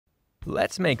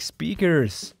Let's make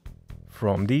speakers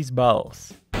from these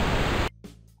bottles.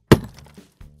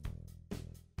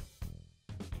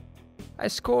 I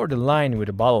scored a line with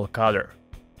a bottle cutter.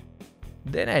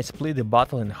 Then I split the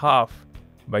bottle in half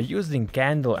by using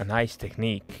candle and ice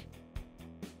technique.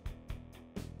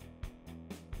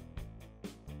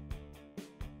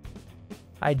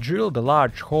 I drilled a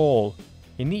large hole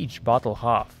in each bottle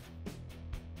half.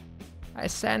 I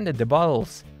sanded the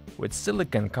bottles with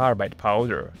silicon carbide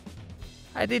powder.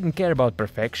 I didn't care about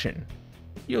perfection.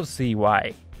 You'll see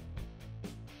why.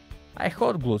 I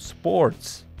hot glued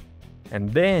sports,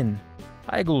 and then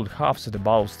I glued halves of the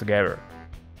bottles together.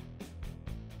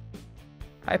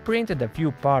 I printed a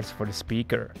few parts for the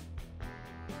speaker.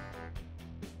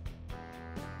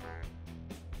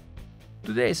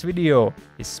 Today's video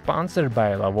is sponsored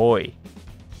by Lavoie.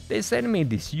 They sent me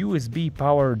this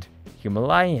USB-powered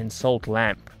Himalayan salt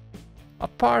lamp.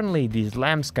 Apparently these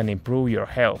lamps can improve your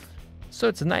health, so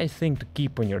it's a nice thing to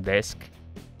keep on your desk.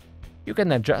 You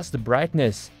can adjust the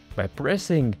brightness by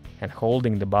pressing and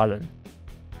holding the button.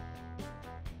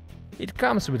 It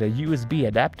comes with a USB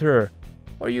adapter,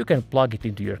 or you can plug it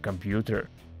into your computer.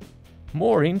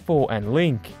 More info and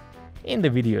link in the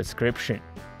video description.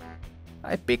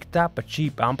 I picked up a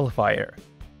cheap amplifier.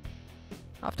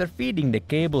 After feeding the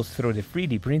cables through the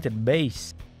 3D printed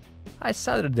base, I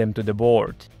soldered them to the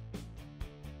board.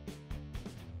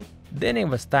 Then it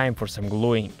was time for some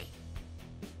gluing.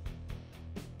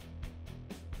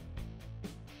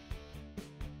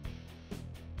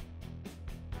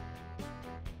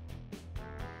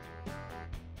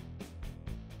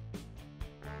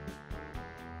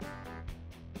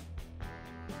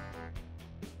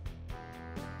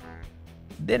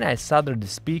 Then I soldered the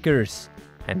speakers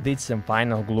and did some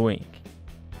final gluing.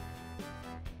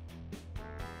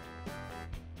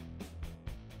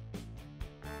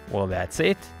 Well, that's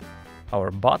it. Our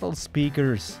bottle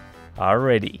speakers are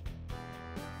ready.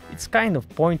 It's kind of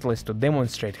pointless to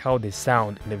demonstrate how they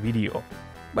sound in the video,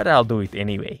 but I'll do it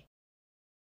anyway.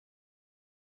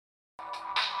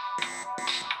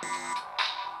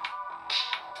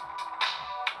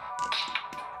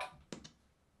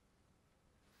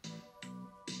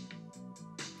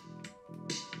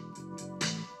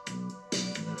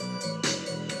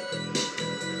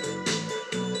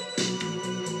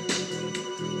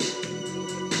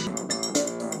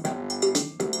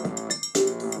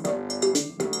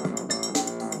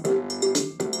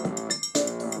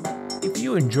 If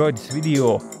you enjoyed this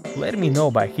video, let me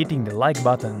know by hitting the like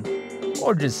button,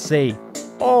 or just say,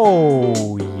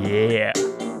 "Oh yeah!"